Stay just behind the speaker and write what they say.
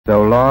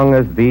So long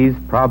as these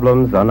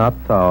problems are not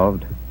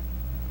solved,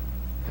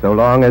 so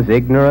long as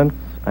ignorance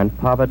and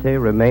poverty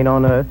remain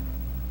on earth,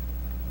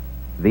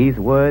 these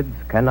words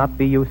cannot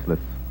be useless.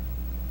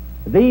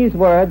 These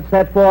words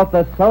set forth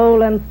the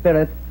soul and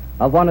spirit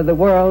of one of the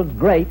world's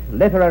great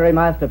literary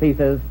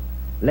masterpieces,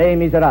 Les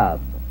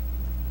Misérables.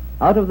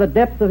 Out of the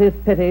depths of his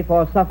pity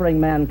for suffering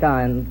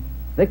mankind,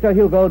 Victor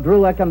Hugo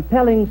drew a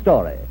compelling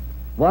story,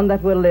 one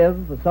that will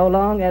live so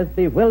long as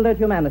bewildered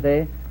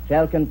humanity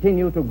shall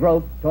continue to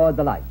grope toward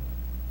the light.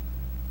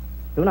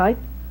 Tonight,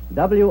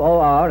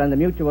 WOR and the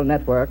Mutual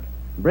Network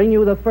bring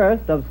you the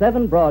first of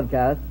 7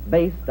 broadcasts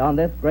based on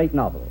this great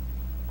novel.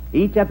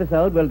 Each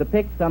episode will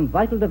depict some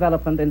vital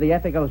development in the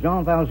epic of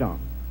Jean Valjean.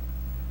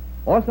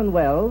 Orson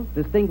Welles,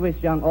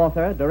 distinguished young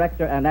author,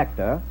 director, and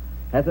actor,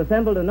 has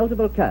assembled a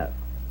notable cast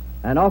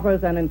and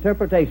offers an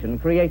interpretation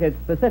created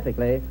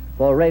specifically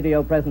for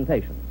radio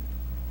presentation.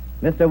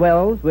 Mr.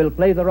 Welles will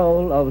play the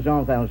role of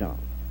Jean Valjean,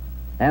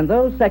 and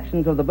those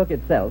sections of the book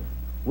itself,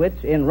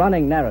 which in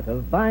running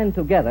narrative bind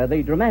together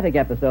the dramatic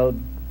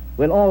episode,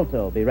 will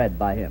also be read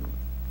by him.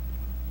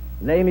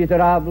 Les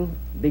Misérables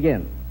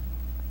begins.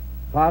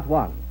 Part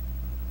 1.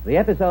 The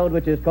episode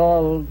which is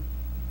called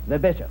The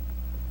Bishop.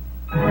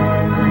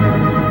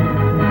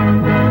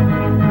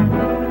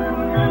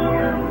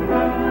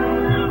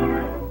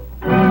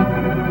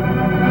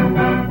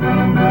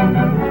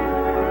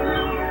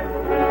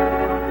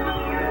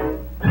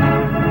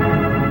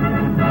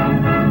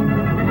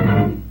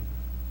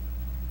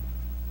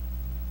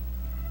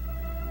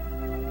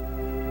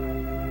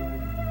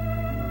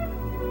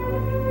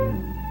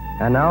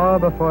 An hour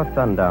before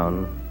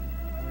sundown,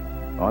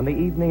 on the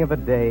evening of a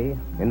day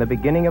in the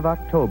beginning of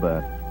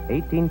October,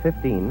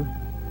 1815,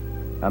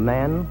 a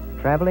man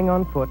traveling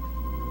on foot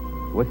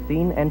was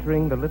seen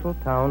entering the little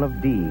town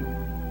of D.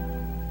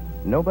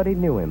 Nobody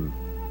knew him.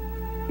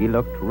 He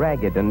looked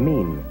ragged and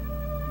mean.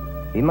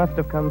 He must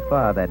have come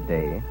far that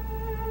day,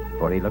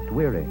 for he looked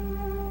weary.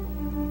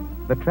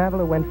 The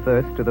traveler went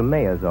first to the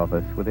mayor's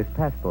office with his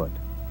passport,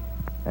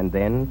 and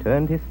then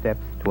turned his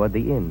steps toward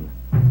the inn.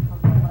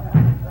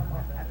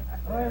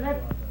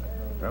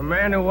 A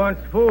man who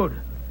wants food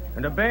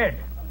and a bed.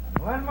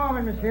 One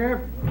moment,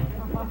 monsieur.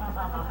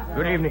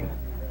 Good evening.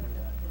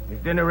 Is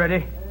dinner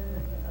ready?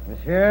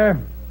 Monsieur,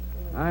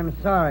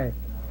 I'm sorry.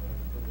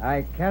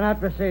 I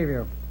cannot receive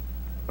you.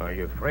 Are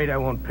you afraid I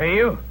won't pay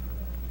you?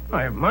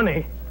 I have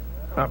money.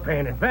 I'll pay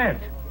in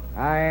advance.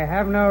 I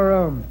have no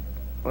room.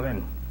 Well,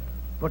 then,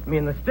 put me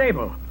in the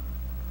stable.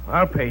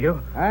 I'll pay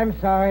you. I'm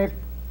sorry.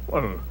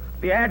 Well,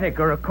 the attic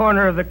or a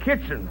corner of the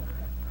kitchen.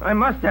 I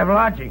must have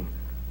lodging.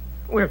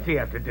 We'll see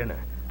after dinner.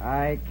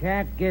 I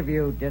can't give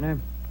you dinner.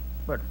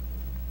 But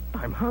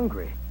I'm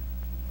hungry.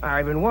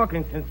 I've been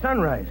walking since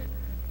sunrise.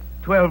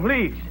 12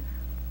 leagues.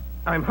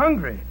 I'm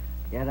hungry.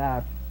 Get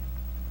out.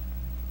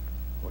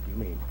 What do you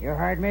mean? You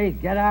heard me.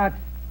 Get out.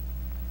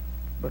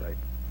 But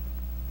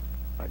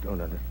I don't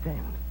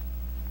understand.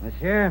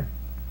 Monsieur,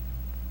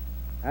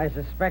 I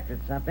suspected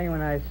something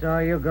when I saw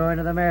you go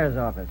into the mayor's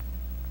office.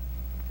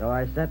 So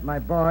I sent my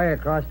boy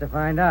across to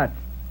find out.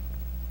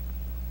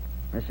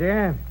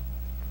 Monsieur,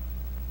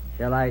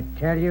 shall I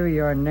tell you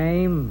your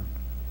name?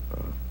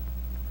 Oh.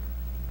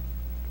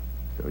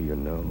 So you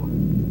know.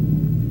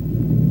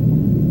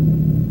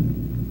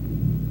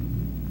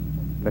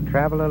 The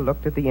traveler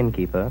looked at the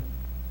innkeeper,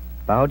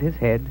 bowed his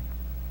head,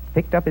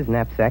 picked up his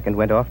knapsack, and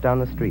went off down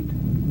the street.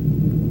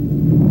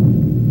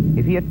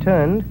 If he had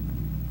turned,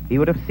 he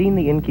would have seen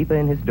the innkeeper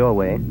in his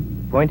doorway,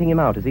 pointing him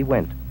out as he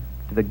went,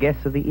 to the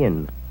guests of the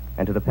inn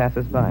and to the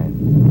passers-by.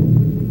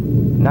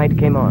 Night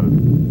came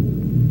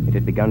on. It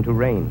had begun to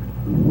rain.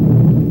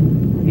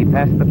 He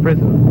passed the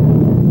prison.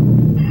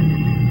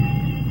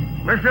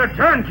 Mr.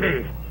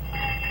 Turnkey!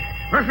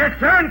 Mr.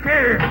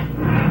 Turnkey!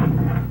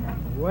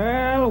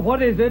 Well,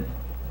 what is it?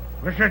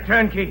 Mr.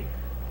 Turnkey,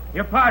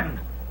 your pardon.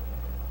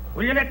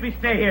 Will you let me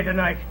stay here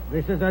tonight?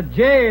 This is a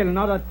jail,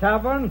 not a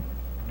tavern.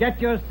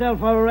 Get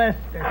yourself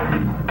arrested.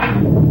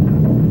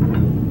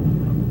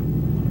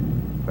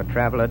 The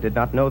traveler did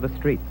not know the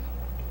streets.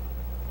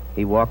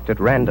 He walked at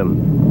random.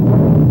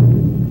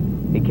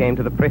 He came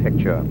to the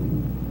prefecture,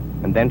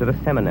 and then to the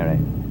seminary.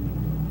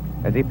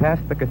 As he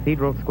passed the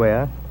cathedral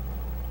square,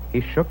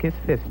 he shook his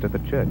fist at the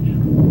church.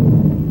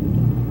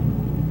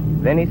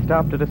 Then he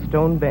stopped at a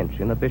stone bench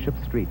in the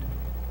Bishop's Street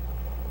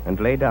and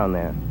lay down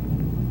there,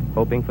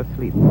 hoping for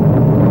sleep.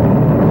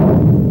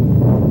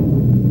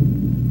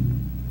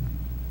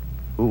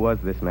 Who was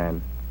this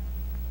man?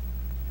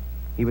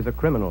 He was a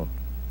criminal,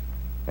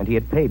 and he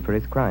had paid for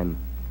his crime.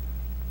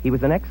 He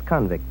was an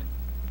ex-convict.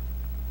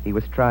 He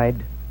was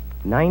tried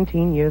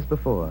 19 years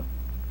before,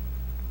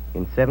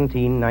 in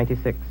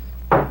 1796.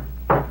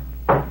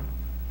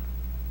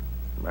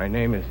 My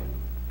name is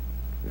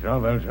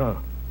Jean Valjean.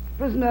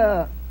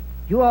 Prisoner,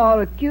 you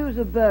are accused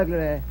of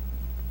burglary.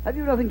 Have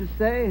you nothing to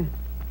say?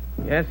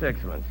 Yes,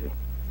 Excellency.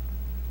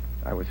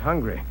 I was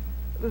hungry.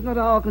 It was not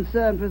our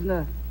concern,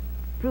 prisoner.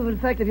 Proven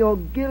fact of your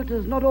guilt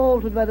is not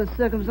altered by the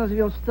circumstance of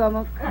your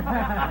stomach.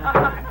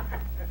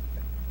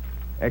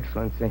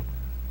 Excellency,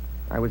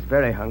 I was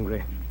very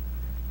hungry.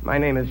 My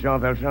name is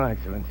Jean Valjean,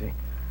 Excellency.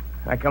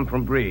 I come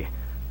from Brie.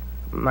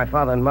 My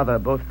father and mother are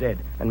both dead,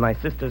 and my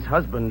sister's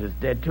husband is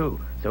dead, too,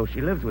 so she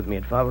lives with me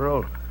at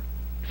Faverolles.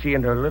 She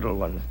and her little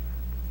ones.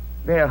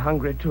 They are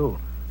hungry, too.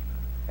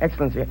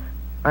 Excellency,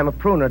 I'm a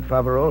pruner at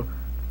Faverolles,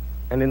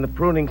 and in the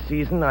pruning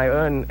season I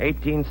earn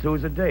 18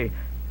 sous a day.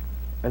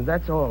 And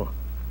that's all.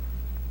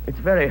 It's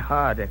very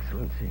hard,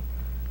 Excellency.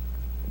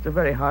 It's a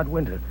very hard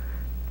winter.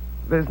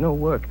 There's no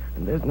work,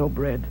 and there's no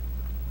bread.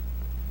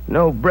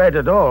 No bread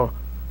at all.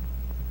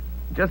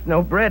 Just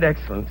no bread,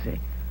 Excellency.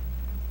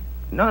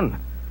 None.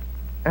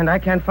 And I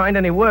can't find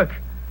any work.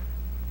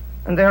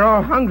 And they're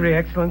all hungry,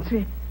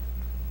 Excellency.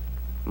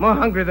 More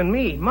hungry than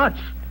me, much.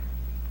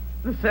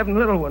 The 7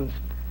 little ones.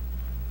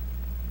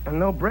 And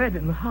no bread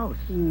in the house.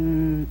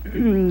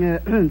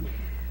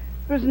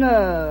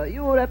 Prisoner,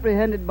 you were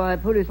apprehended by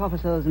police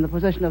officers in the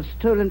possession of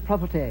stolen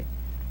property.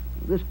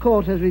 This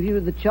court has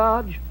reviewed the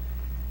charge,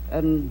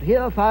 and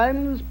here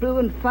finds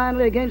proven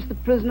finally against the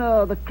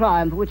prisoner the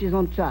crime for which he's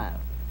on trial,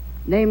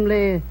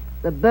 namely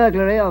the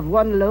burglary of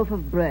 1 loaf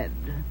of bread.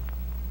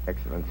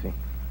 Excellency,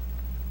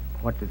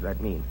 what does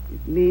that mean?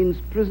 It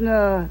means,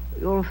 prisoner,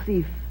 you're a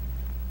thief.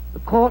 The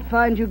court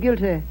finds you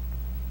guilty.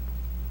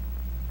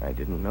 I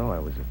didn't know I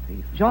was a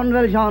thief. Jean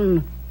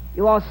Valjean,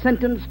 you are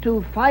sentenced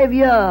to 5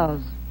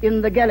 years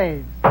in the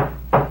galleys.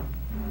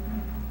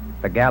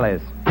 The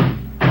galleys.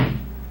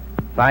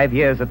 5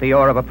 years at the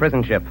oar of a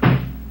prison ship.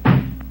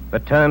 The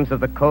terms of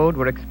the code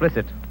were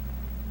explicit.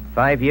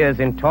 5 years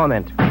in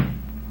torment.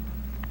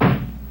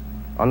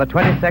 On the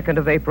 22nd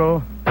of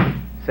April,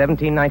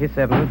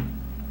 1797,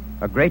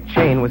 a great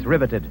chain was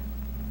riveted,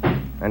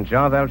 and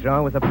Jean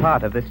Valjean was a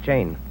part of this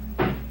chain.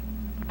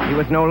 He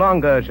was no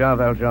longer Jean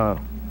Valjean.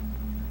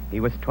 He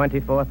was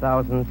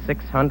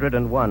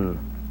 24,601.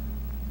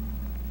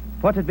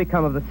 What had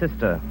become of the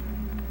sister?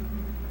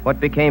 What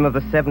became of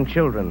the 7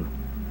 children?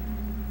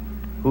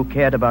 Who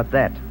cared about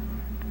that?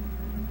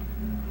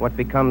 What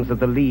becomes of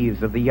the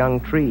leaves of the young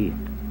tree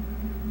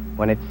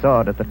when it's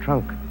sawed at the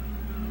trunk?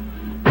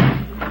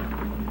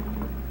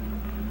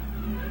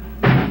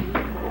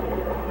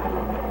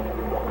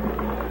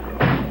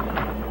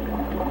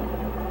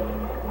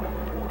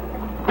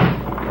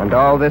 And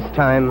all this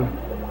time,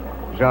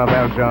 Jean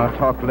Valjean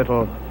talked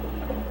little,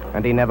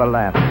 and he never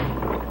laughed.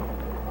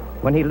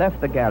 When he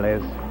left the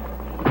galleys,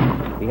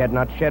 he had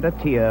not shed a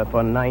tear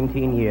for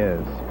 19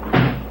 years.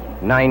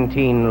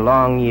 19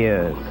 long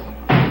years.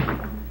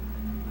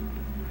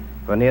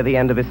 For near the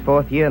end of his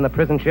 4th year in the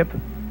prison ship,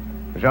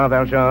 Jean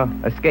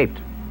Valjean escaped.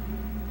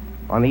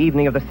 On the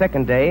evening of the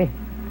 2nd day,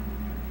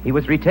 he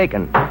was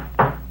retaken.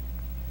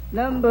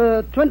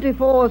 Number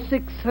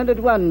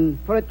 24,601,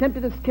 for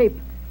attempted escape.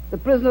 The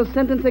prisoner's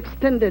sentence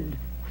extended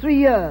 3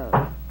 years.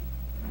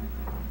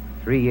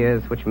 3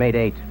 years, which made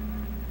 8.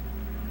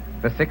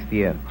 The 6th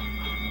year.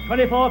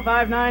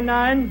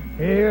 24,599.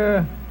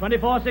 Here.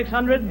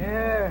 24,600.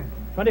 Here.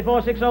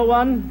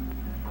 24,601.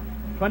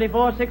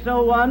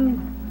 24,601.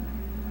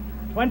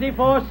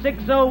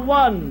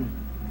 24,601.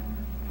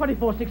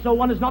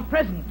 24,601 is not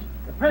present.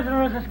 The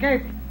prisoner has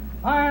escaped.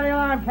 Fire the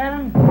alarm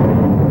cannon.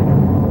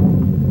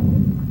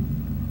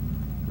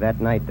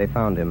 That night they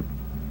found him.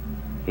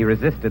 He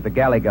resisted the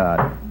galley guard.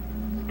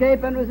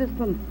 Escape and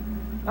resistance.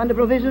 Under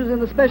provisions in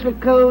the special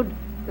code,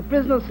 the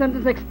prisoner's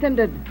sentence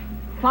extended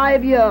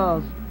 5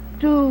 years.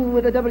 2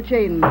 with a double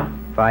chain.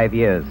 5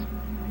 years,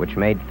 which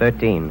made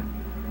 13.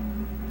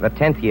 The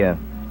 10th year.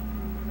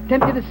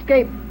 Attempted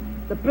escape.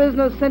 The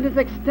prisoner's sentence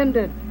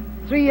extended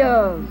 3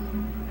 years.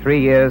 3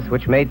 years,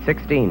 which made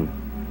 16.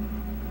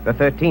 The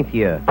 13th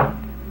year.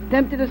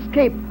 Attempted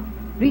escape.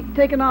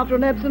 Retaken after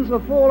an absence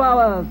of 4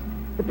 hours.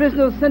 The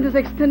prisoner's sentence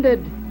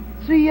extended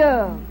 3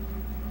 years.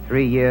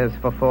 3 years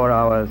for 4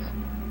 hours,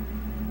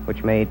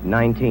 which made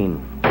 19.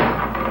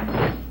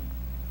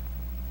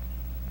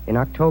 In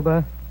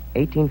October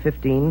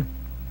 1815,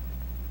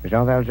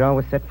 Jean Valjean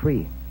was set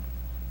free.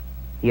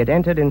 He had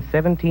entered in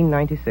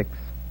 1796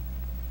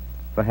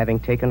 for having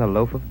taken a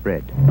loaf of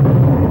bread.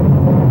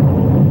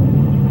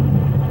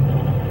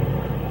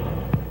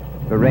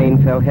 The rain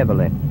fell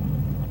heavily,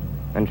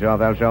 and Jean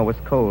Valjean was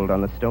cold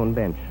on the stone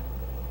bench.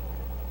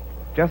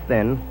 Just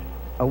then,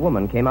 a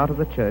woman came out of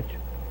the church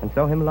and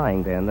saw him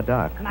lying there in the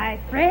dark. My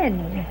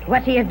friend,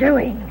 what are you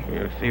doing?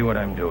 You see what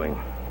I'm doing.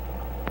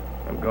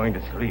 I'm going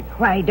to sleep.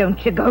 Why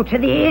don't you go to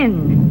the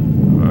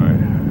inn? I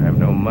have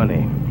no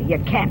money. You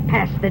can't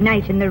pass the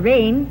night in the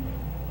rain.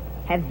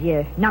 Have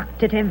you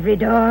knocked at every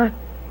door?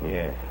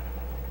 Yes.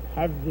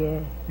 Have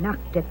you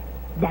knocked at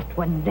that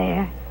one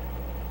there?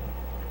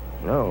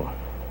 No.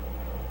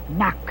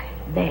 Knock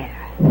there.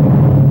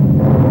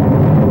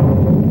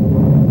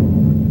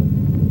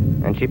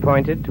 And she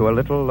pointed to a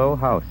little low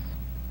house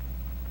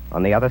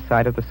on the other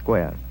side of the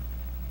square.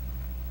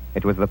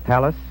 It was the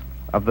palace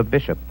of the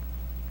bishop.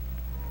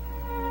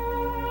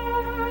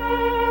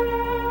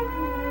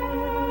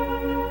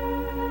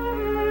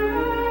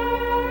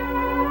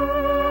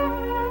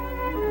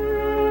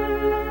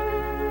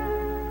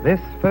 This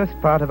first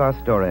part of our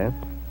story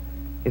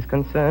is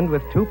concerned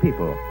with 2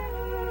 people.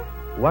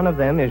 One of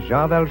them is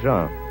Jean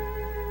Valjean,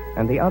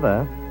 and the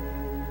other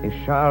is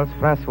Charles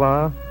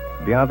François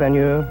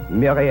Bienvenu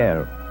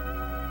Myriel,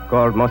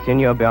 called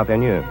Monseigneur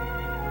Bienvenu,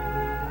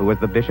 who was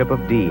the Bishop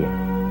of D.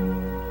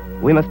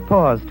 We must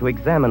pause to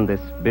examine this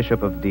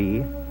Bishop of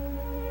D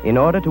in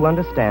order to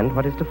understand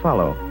what is to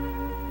follow.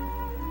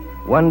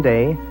 One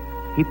day,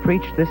 he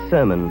preached this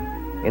sermon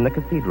in the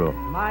cathedral.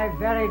 My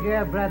very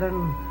dear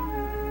brethren,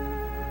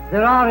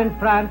 there are in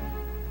France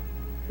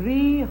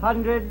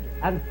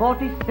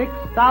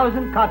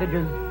 346,000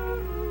 cottages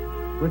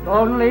with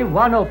only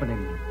one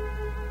opening,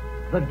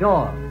 the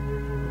door.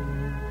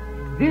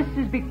 This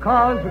is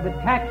because of the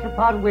tax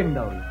upon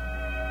windows.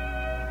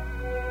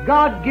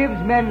 God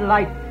gives men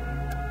light,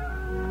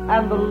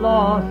 and the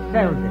law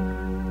sells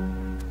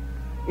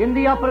it. In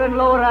the upper and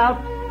lower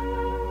Alps,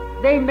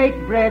 they make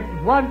bread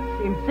once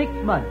in 6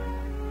 months.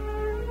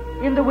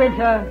 In the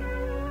winter,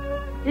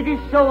 it is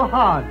so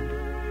hard,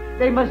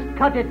 they must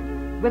cut it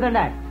with an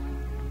axe.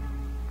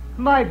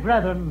 My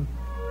brethren,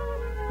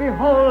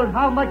 behold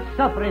how much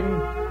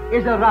suffering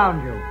is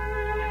around you.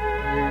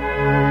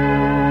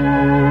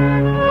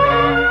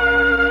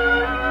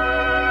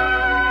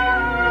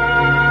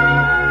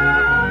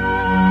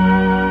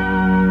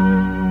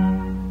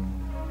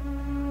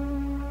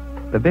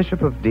 The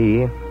Bishop of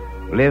D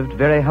lived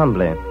very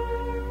humbly.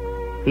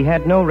 He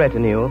had no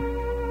retinue,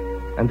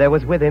 and there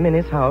was with him in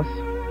his house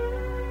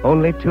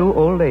only 2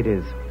 old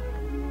ladies,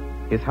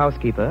 his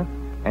housekeeper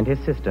and his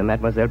sister,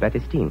 Mademoiselle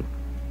Baptistine.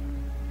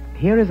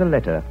 Here is a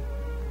letter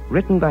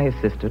written by his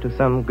sister to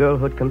some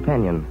girlhood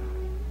companion.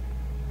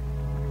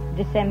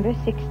 December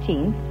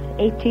 16th,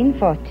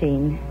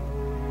 1814.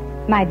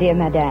 My dear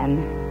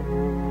Madame,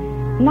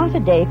 not a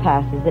day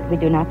passes that we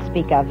do not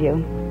speak of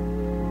you.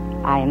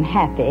 I am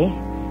happy,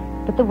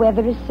 but the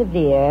weather is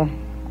severe,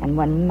 and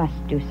one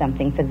must do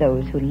something for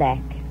those who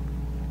lack.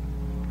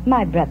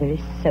 My brother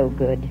is so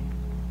good.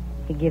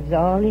 He gives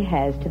all he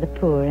has to the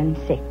poor and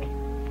sick.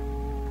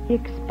 He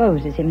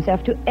exposes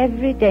himself to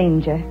every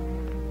danger.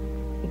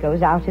 He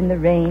goes out in the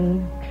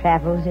rain,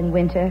 travels in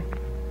winter.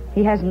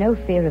 He has no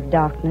fear of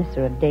darkness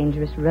or of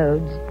dangerous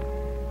roads,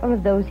 or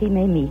of those he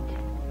may meet.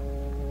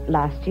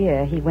 Last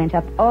year, he went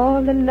up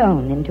all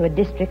alone into a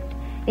district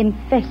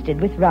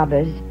infested with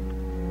robbers,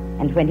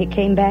 and when he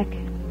came back,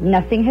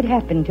 nothing had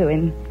happened to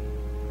him.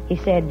 He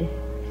said,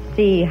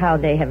 "See how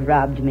they have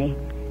robbed me."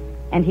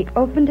 And he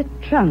opened a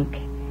trunk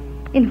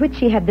in which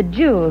he had the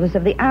jewels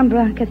of the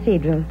Embrun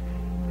Cathedral,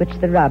 which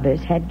the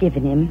robbers had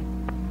given him.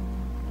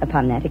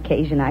 Upon that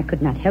occasion, I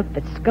could not help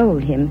but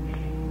scold him,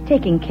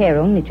 taking care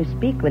only to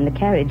speak when the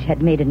carriage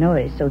had made a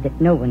noise so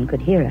that no one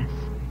could hear us.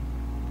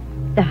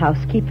 The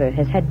housekeeper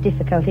has had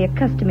difficulty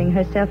accustoming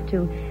herself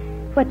to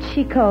what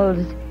she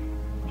calls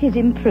his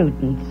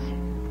imprudence.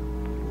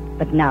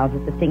 But now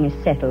that the thing is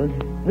settled,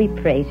 we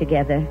pray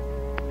together,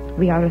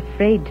 we are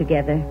afraid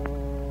together,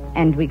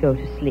 and we go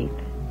to sleep.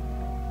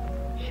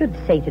 Should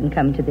Satan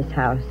come to this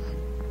house,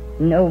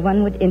 no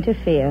one would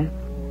interfere.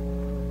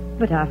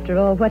 But after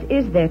all, what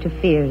is there to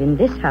fear in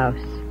this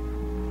house?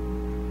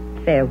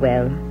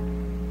 Farewell.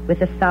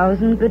 With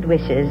 1,000 good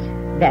wishes,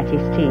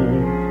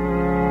 Baptistine.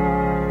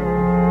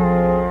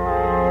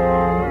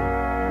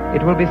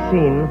 It will be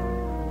seen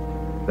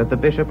that the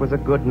bishop was a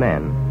good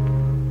man.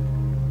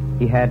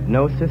 He had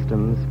no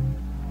systems,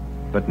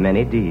 but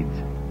many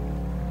deeds.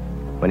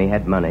 When he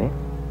had money,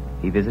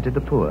 he visited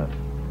the poor.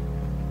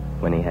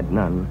 When he had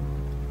none,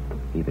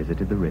 he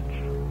visited the rich.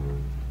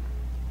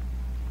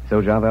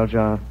 So Jean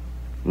Valjean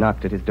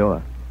knocked at his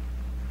door.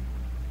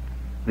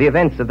 The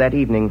events of that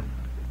evening,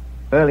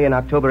 early in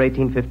October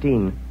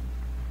 1815,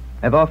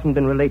 have often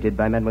been related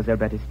by Mademoiselle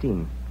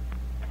Baptistine.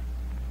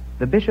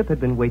 The bishop had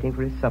been waiting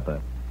for his supper.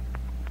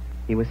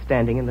 He was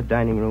standing in the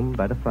dining room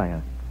by the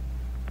fire.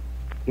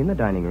 In the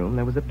dining room,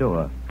 there was a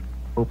door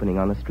opening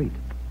on the street.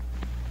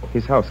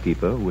 His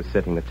housekeeper, who was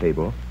setting the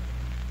table,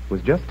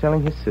 was just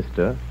telling his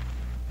sister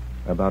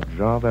about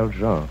Jean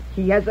Valjean.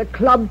 He has a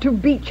club to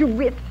beat you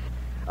with,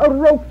 a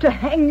rope to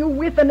hang you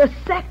with, and a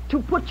sack to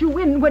put you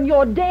in when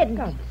you're dead.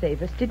 God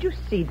save us. Did you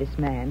see this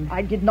man?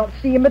 I did not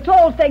see him at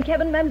all, thank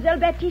heaven, Mademoiselle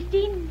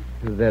Baptistine.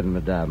 Then,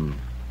 Madame,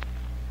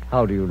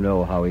 how do you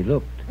know how he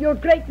looked? Your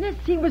Greatness,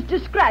 he was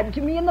described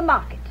to me in the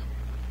market.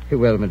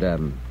 Well,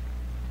 Madame,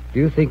 do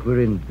you think we're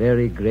in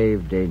very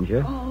grave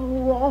danger?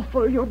 Oh,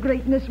 awful, Your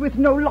Greatness, with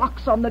no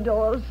locks on the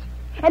doors.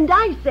 And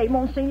I say,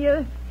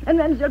 Monseigneur, and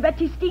Mademoiselle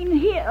Baptistine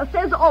here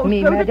says also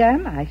Me, that...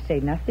 Madame, I say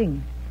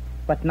nothing.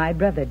 What my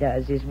brother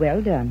does is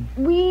well done.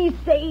 We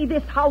say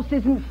this house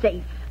isn't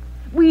safe.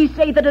 We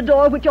say that a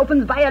door which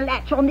opens by a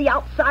latch on the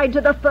outside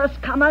to the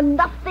first comer,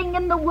 nothing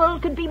in the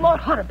world could be more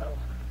horrible.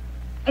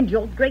 And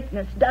Your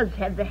Greatness does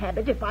have the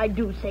habit, if I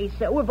do say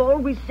so, of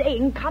always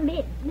saying, "Come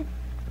in."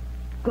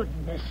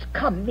 Goodness,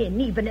 come in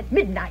even at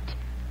midnight.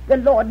 The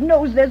Lord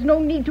knows there's no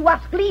need to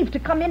ask leave to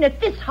come in at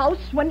this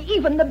house when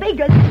even the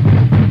beggars...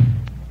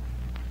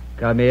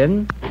 Come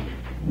in.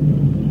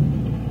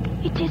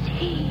 It is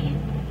he.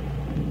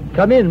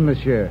 Come in,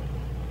 monsieur.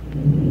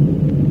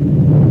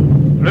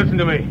 Listen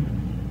to me.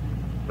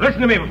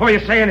 Listen to me before you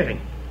say anything.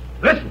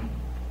 Listen.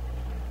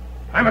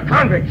 I'm a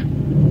convict.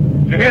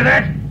 Did you hear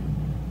that?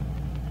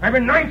 I've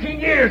been 19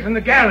 years in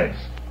the galleys.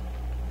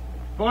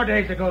 4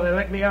 days ago, they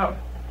let me out.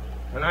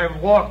 And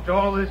I've walked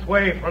all this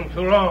way from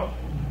Toulon.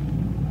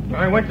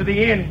 I went to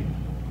the inn,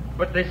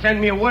 but they sent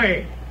me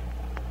away.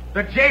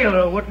 The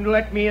jailer wouldn't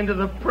let me into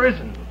the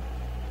prison.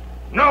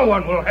 No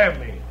one will have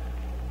me.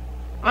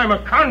 I'm a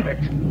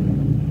convict.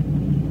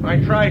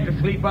 I tried to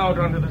sleep out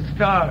under the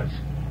stars,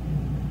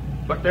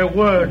 but there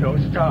were no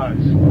stars.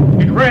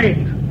 It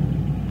rained,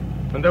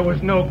 and there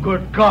was no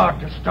good God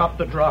to stop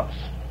the drops.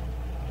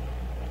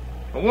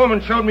 A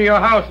woman showed me your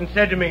house and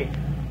said to me,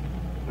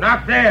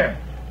 "Knock there."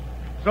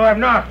 So I've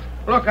knocked.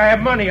 Look, I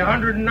have money,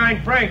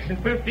 109 francs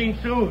and 15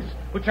 sous,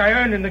 which I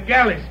earned in the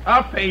galleys.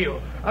 I'll pay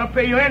you. I'll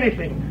pay you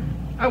anything.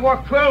 I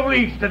walked 12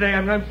 leagues today,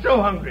 and I'm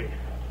so hungry.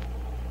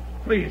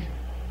 Please,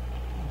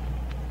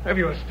 have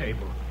you a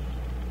stable?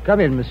 Come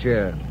in,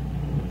 monsieur,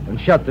 and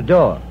shut the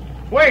door.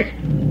 Wait!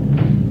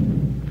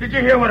 Did you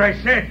hear what I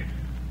said?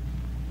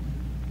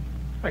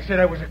 I said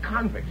I was a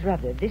convict.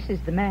 Brother, this is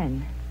the man.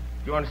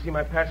 Do you want to see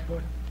my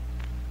passport?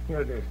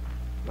 Here it is.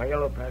 My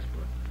yellow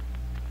passport.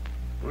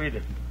 Read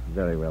it.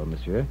 Very well,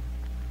 monsieur.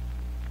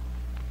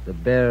 The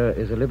bearer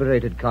is a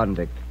liberated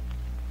convict,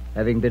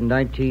 having been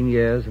 19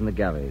 years in the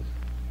galleys.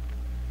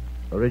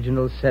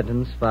 Original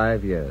sentence,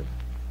 5 years.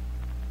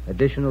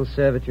 Additional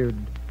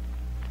servitude,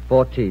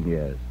 14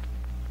 years.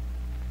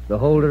 The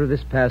holder of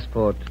this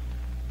passport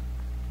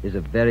is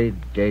a very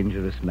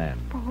dangerous man.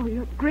 Oh,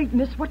 Your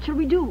Greatness, what shall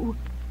we do?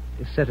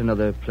 Set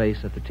another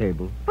place at the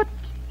table. But,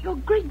 Your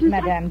Greatness,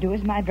 Madame, do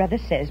as my brother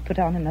says. Put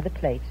on another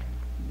plate.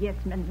 Yes,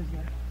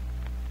 mademoiselle.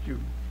 You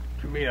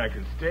mean I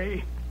can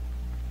stay?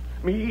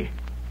 Me?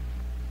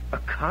 A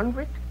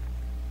convict?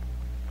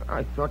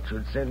 I thought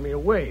you'd send me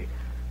away.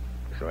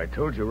 So I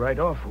told you right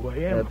off who I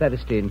am.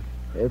 Bernstein,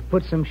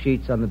 put some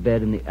sheets on the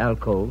bed in the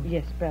alcove.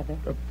 Yes, brother.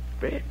 A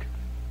bed?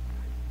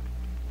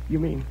 You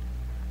mean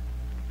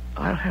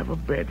I'll have a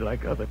bed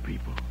like other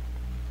people?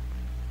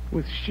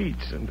 With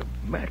sheets and a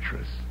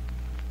mattress?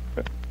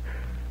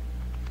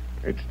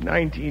 It's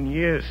 19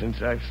 years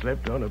since I've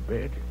slept on a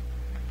bed.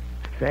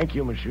 Thank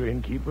you, Monsieur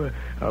Innkeeper.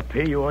 I'll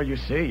pay you all you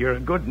say. You're a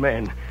good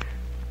man.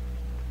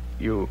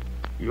 You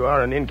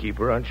are an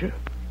innkeeper, aren't you?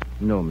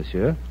 No,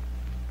 monsieur.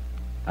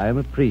 I am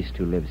a priest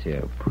who lives here.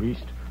 A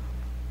priest?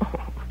 Oh,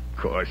 of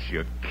course,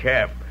 your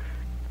cap.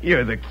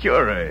 You're the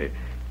cure.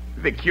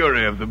 The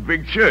cure of the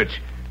big church.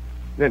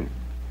 Then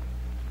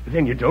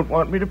you don't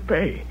want me to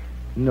pay?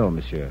 No,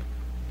 monsieur.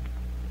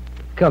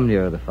 Come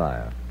nearer the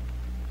fire.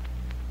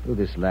 Oh,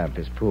 this lamp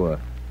is poor.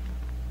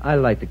 I'll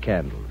light the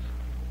candles.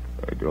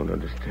 I don't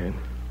understand.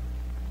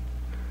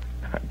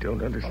 I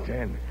don't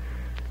understand.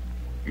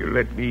 You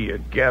let me, a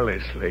galley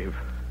slave,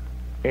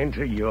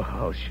 enter your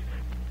house.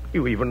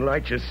 You even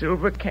light your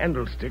silver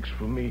candlesticks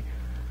for me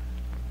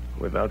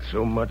without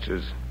so much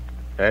as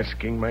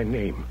asking my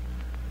name.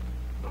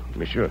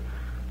 Monsieur,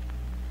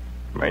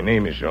 my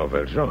name is Jean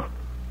Valjean.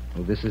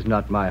 Well, this is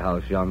not my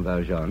house, Jean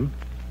Valjean.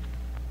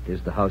 It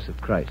is the house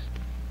of Christ.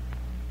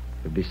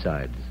 But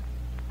besides,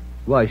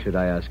 why should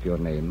I ask your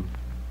name?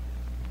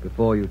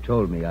 Before you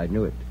told me, I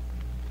knew it.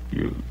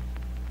 You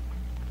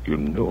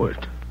knew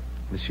it?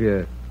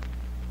 Monsieur,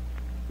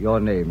 your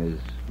name is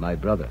my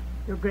brother.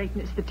 Your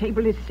Greatness, the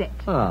table is set.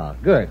 Ah,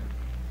 good.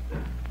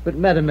 But,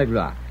 Madame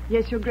Magloire.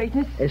 Yes, Your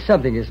Greatness?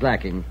 Something is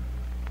lacking.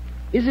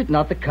 Is it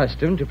not the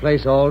custom to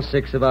place all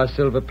 6 of our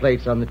silver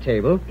plates on the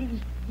table?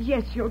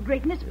 Yes, Your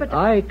Greatness, but...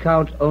 I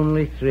count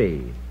only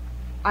 3.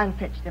 I'll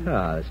fetch them.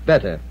 Ah, it's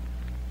better.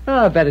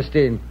 Ah,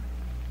 Bernstein,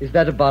 is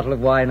that a bottle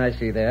of wine I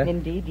see there?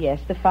 Indeed, yes.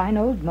 The fine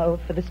old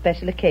mold for the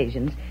special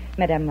occasions.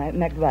 Madame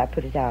Magloire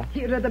put it out.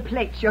 Here are the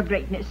plates, Your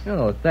Greatness.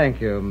 Oh, thank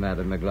you,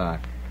 Madame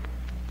Magloire.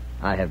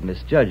 I have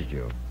misjudged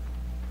you.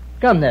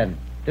 Come, then,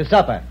 to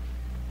supper.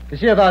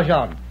 Monsieur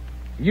Valjean,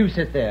 you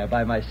sit there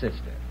by my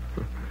sister.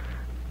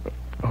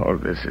 All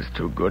this is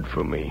too good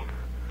for me.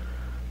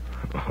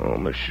 Oh,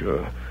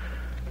 monsieur,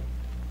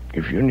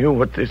 if you knew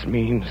what this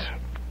means,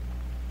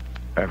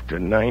 after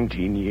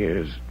 19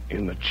 years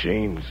in the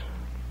chains...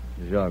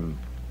 Jean,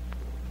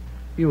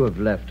 you have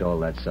left all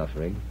that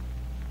suffering.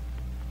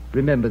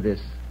 Remember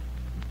this.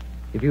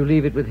 If you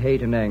leave it with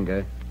hate and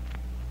anger,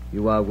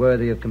 you are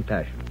worthy of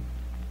compassion.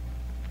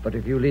 But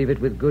if you leave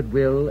it with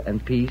goodwill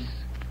and peace,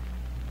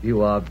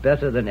 you are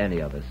better than any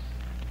of us.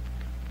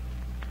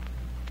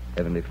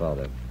 Heavenly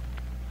Father,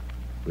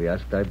 we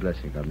ask thy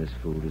blessing on this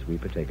food as we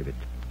partake of it.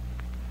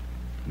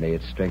 May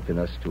it strengthen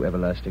us to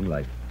everlasting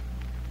life.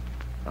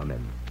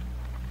 Amen.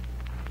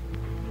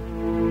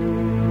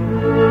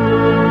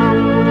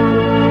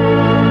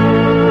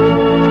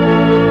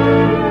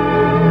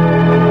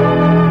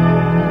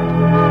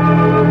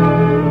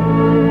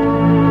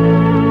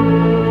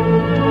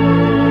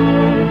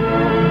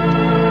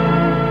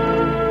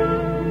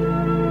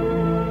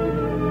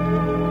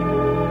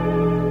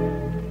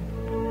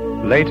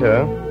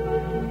 Later,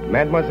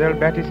 Mademoiselle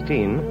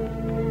Baptistine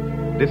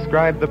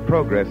described the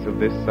progress of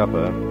this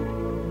supper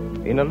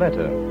in a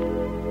letter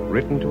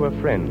written to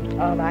a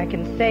friend. All I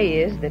can say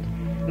is that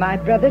my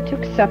brother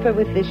took supper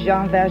with this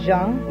Jean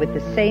Valjean with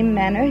the same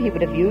manner he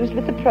would have used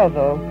with the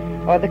provost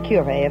or the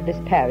curé of this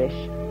parish.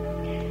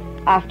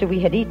 After we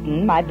had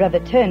eaten, my brother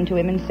turned to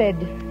him and said,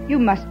 "You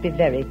must be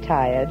very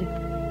tired.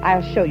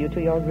 I'll show you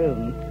to your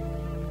room."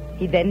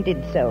 He then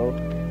did so,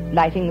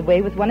 lighting the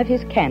way with one of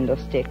his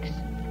candlesticks.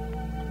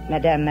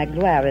 Madame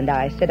Magloire and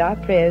I said our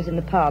prayers in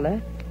the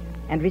parlor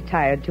and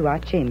retired to our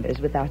chambers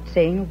without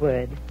saying a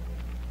word.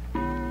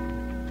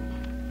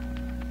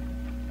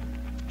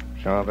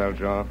 Jean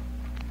Valjean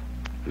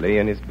lay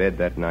in his bed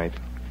that night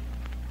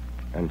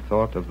and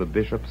thought of the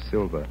bishop's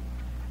silver.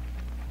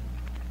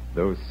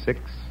 Those 6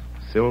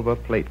 silver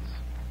plates.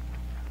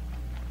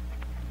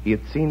 He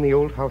had seen the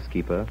old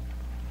housekeeper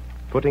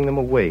putting them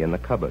away in the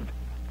cupboard.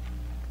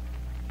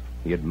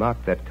 He had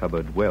marked that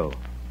cupboard well.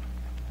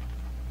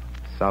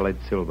 Solid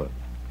silver.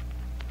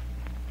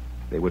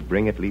 They would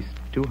bring at least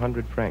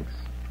 200 francs.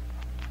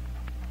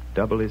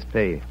 Double his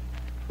pay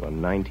for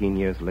 19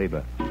 years'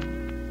 labor.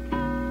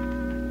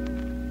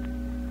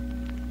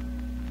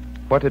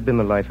 What had been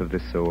the life of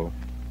this soul?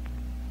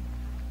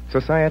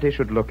 Society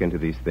should look into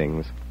these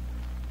things.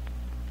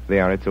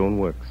 They are its own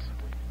works.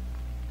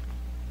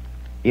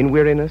 In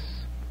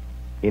weariness,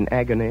 in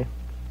agony,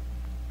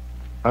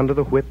 under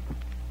the whip,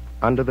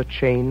 under the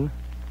chain,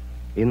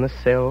 in the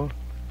cell,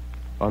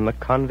 on the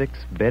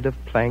convict's bed of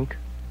plank,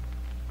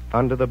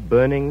 under the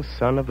burning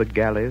sun of the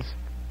galleys,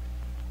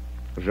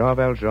 Jean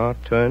Valjean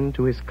turned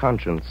to his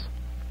conscience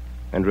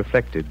and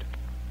reflected.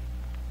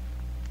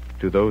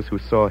 To those who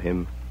saw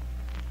him,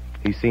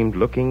 he seemed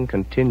looking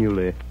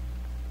continually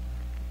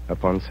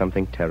upon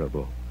something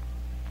terrible.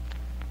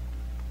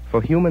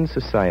 For human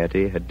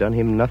society had done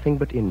him nothing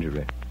but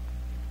injury.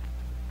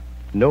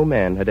 No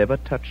man had ever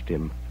touched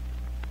him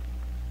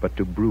but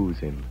to bruise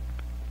him.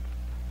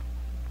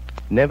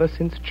 Never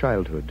since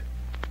childhood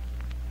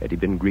had he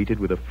been greeted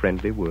with a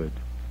friendly word.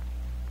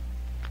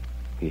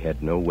 He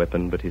had no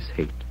weapon but his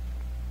hate.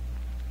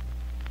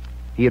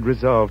 He had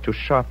resolved to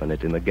sharpen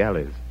it in the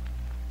galleys,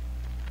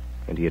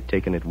 and he had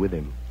taken it with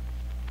him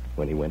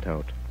when he went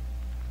out.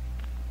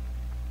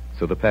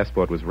 So the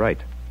passport was right.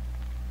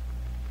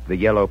 The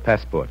yellow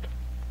passport,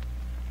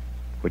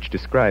 which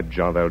described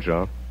Jean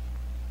Valjean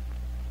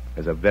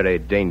as a very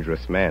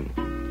dangerous man.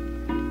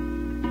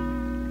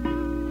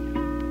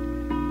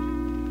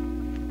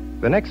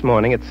 The next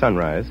morning at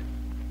sunrise,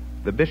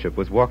 the bishop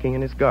was walking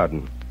in his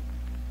garden.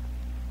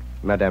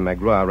 Madame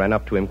Magloire ran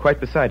up to him, quite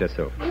beside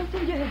herself.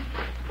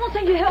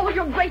 Monseigneur, oh,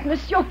 your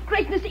greatness,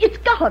 it's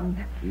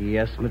gone.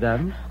 Yes,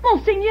 madame?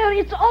 Monseigneur,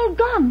 it's all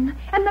gone.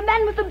 And the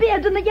man with the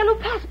beard and the yellow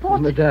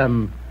passport.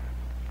 Madame,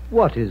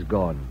 what is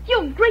gone?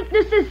 Your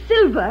greatness is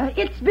silver.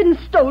 It's been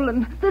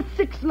stolen. The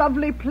 6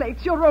 lovely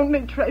plates, your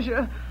only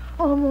treasure.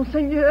 Oh,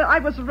 Monseigneur, I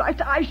was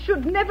right. I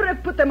should never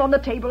have put them on the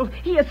table.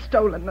 He has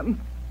stolen them.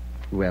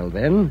 Well,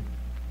 then,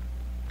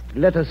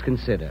 let us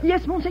consider.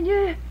 Yes,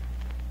 Monseigneur.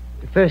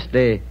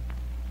 Firstly,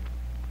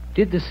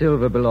 did the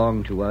silver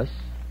belong to us?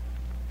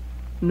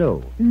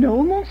 No.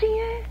 No,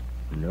 Monseigneur?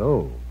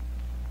 No.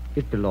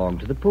 It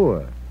belonged to the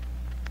poor.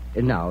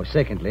 And now,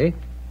 secondly,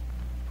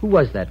 who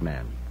was that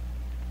man?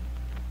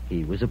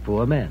 He was a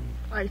poor man.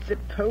 I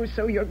suppose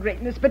so, your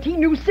greatness, but he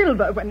knew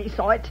silver when he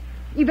saw it,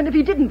 even if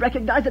he didn't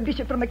recognize a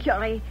bishop from a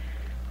curé.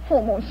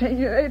 Oh,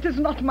 Monseigneur, it is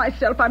not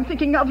myself I'm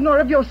thinking of, nor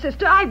of your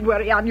sister. I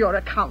worry on your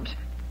account.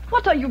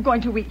 What are you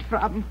going to eat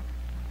from?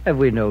 Have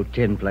we no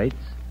tin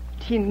plates?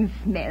 Tin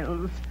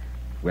smells.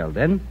 Well,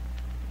 then,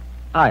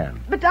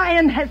 iron. But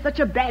iron has such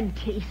a bad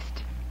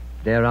taste.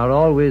 There are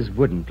always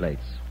wooden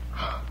plates.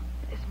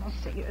 As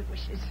Monseigneur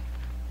wishes.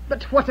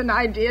 But what an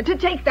idea to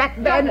take that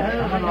man.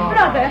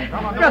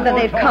 Brother,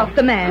 they've caught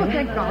the man. Oh,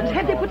 thank God.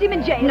 Have they put him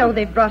in jail? No,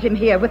 they've brought him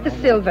here with the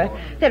silver.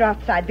 They're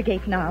outside the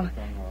gate now.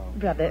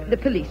 Brother, the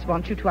police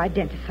want you to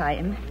identify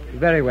him.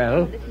 Very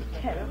well. This is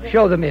terrible.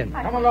 Show them in.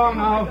 Come along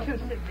now.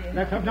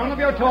 Let's have none of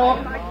your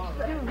talk.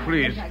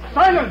 Please.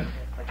 Silence!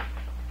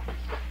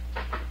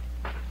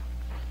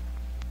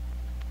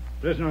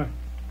 Prisoner,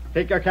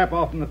 take your cap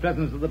off in the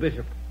presence of the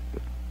bishop.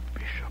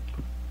 Bishop.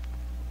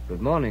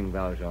 Good morning,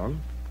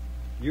 Valjean.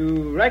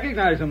 You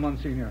recognize him,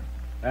 Monsignor.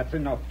 That's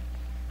enough.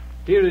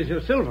 Here is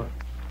your silver.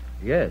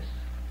 Yes.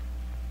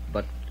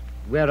 But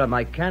where are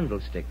my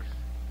candlesticks?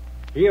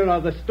 Here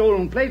are the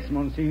stolen plates,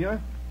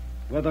 Monsignor.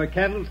 Were there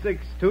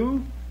candlesticks,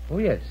 too? Oh,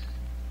 yes.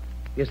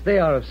 Yes, they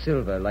are of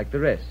silver, like the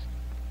rest.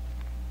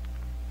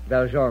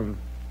 Valjean,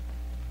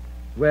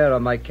 where are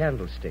my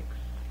candlesticks?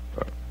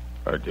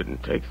 I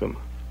didn't take them.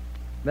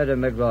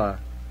 Madame Magloire,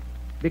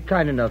 be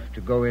kind enough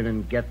to go in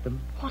and get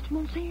them. What,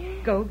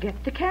 Monseigneur? Go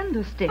get the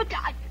candlesticks. But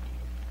I...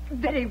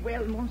 Very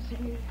well,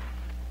 Monseigneur.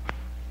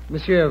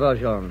 Monsieur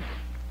Valjean,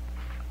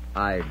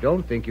 I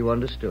don't think you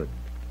understood.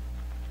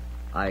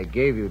 I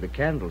gave you the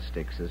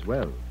candlesticks as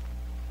well.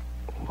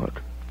 What?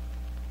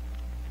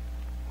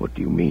 What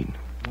do you mean?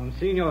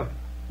 Monsignor,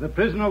 the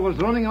prisoner was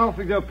running off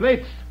with your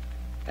plates.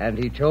 And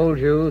he told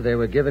you they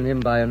were given him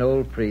by an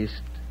old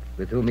priest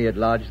with whom he had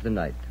lodged the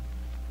night.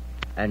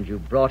 And you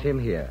brought him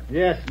here.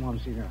 Yes,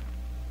 Monsignor.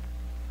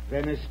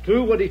 Then it's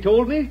true what he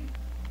told me?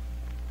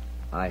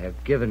 I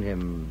have given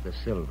him the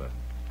silver.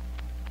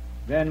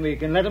 Then we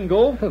can let him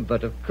go?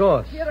 But of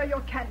course. Here are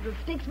your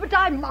candlesticks, but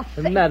I must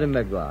say... Madame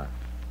Magloire,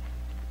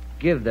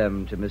 give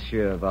them to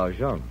Monsieur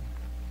Valjean.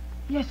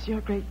 Yes,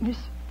 Your Greatness.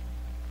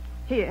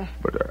 Here.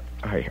 But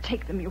I...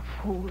 Take them, you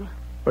fool.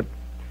 But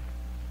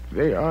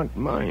they aren't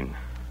mine.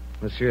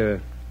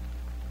 Monsieur,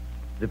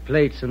 the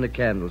plates and the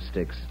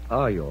candlesticks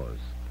are yours.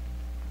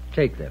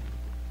 Take them.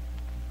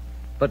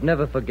 But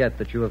never forget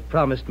that you have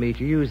promised me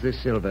to use this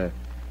silver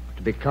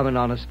to become an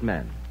honest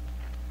man.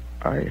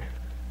 I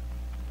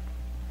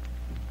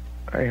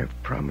have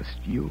promised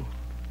you.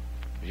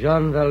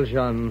 Jean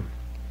Valjean,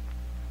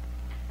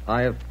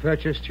 I have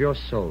purchased your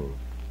soul.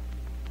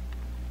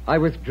 I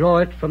withdraw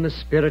it from the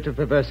spirit of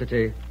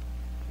perversity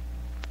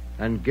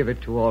and give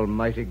it to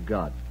Almighty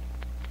God.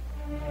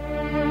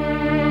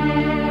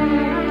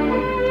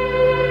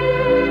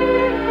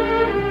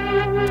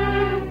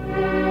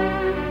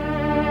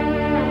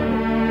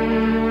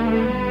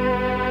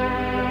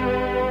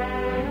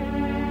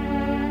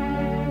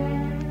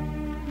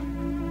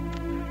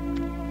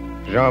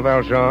 Jean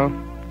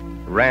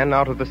Valjean ran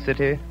out of the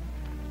city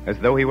as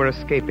though he were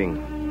escaping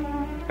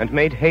and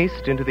made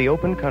haste into the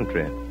open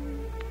country.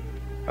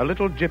 A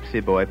little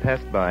gypsy boy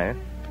passed by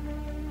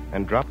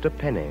and dropped a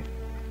penny.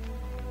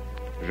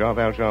 Jean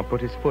Valjean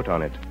put his foot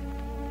on it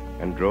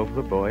and drove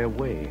the boy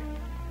away.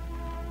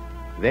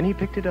 Then he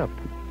picked it up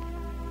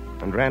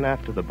and ran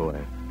after the boy.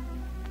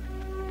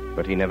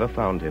 But he never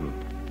found him.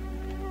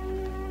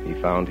 He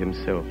found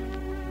himself.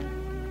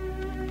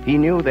 He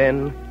knew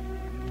then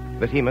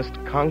that he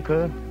must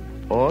conquer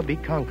or be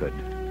conquered.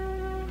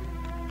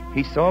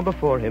 He saw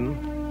before him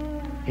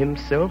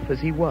himself as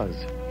he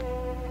was,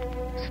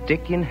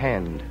 stick in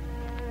hand,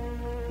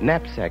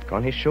 knapsack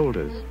on his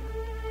shoulders,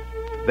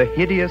 the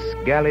hideous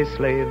galley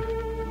slave,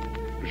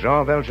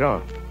 Jean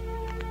Valjean.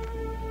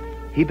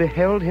 He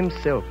beheld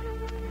himself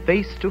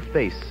face to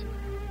face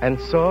and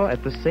saw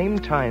at the same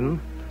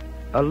time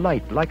a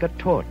light like a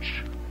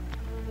torch,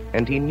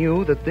 and he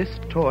knew that this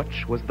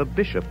torch was the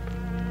bishop.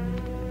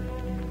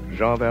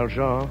 Jean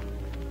Valjean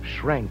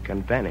shrank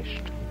and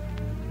vanished.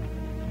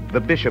 The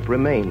bishop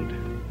remained.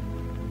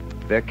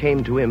 There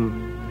came to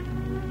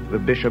him the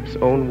bishop's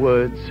own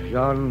words.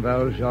 Jean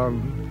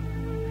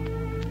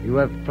Valjean, you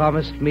have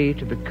promised me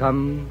to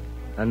become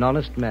an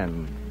honest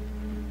man.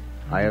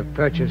 I have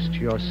purchased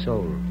your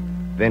soul.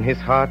 Then his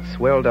heart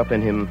swelled up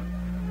in him,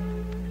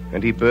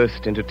 and he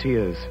burst into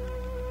tears.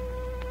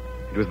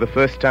 It was the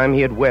first time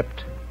he had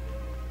wept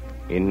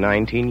in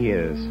 19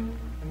 years.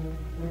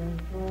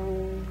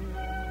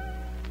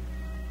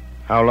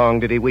 How long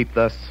did he weep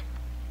thus?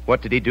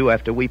 What did he do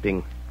after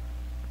weeping?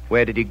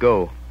 Where did he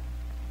go?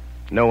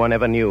 No one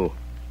ever knew.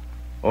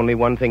 Only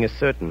one thing is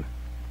certain.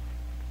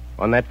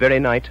 On that very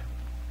night,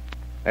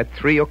 at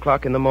 3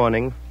 o'clock in the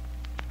morning,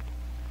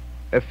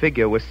 a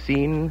figure was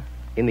seen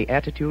in the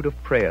attitude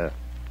of prayer,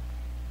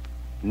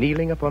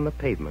 kneeling upon the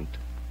pavement,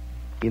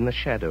 in the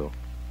shadow,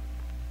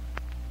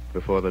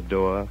 before the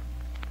door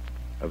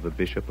of the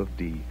Bishop of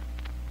D.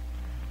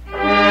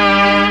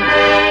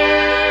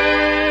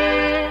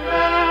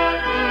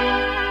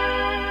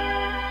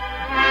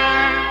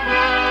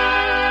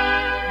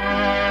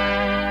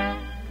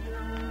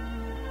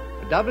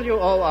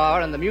 WOR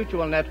and the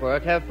Mutual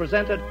Network have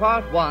presented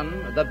Part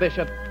 1, The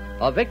Bishop,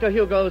 of Victor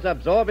Hugo's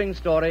absorbing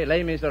story,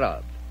 Les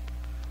Misérables.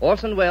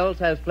 Orson Welles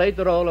has played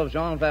the role of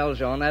Jean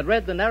Valjean and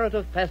read the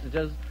narrative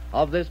passages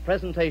of this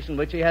presentation,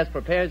 which he has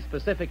prepared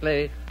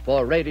specifically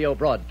for radio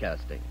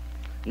broadcasting.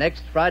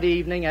 Next Friday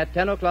evening at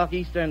 10 o'clock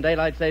Eastern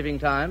Daylight Saving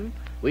Time,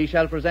 we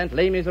shall present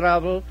Les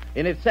Misérables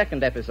in its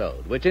second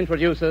episode, which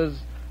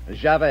introduces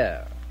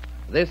Javert.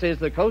 This is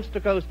the Coast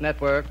to Coast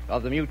Network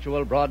of the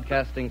Mutual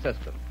Broadcasting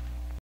System.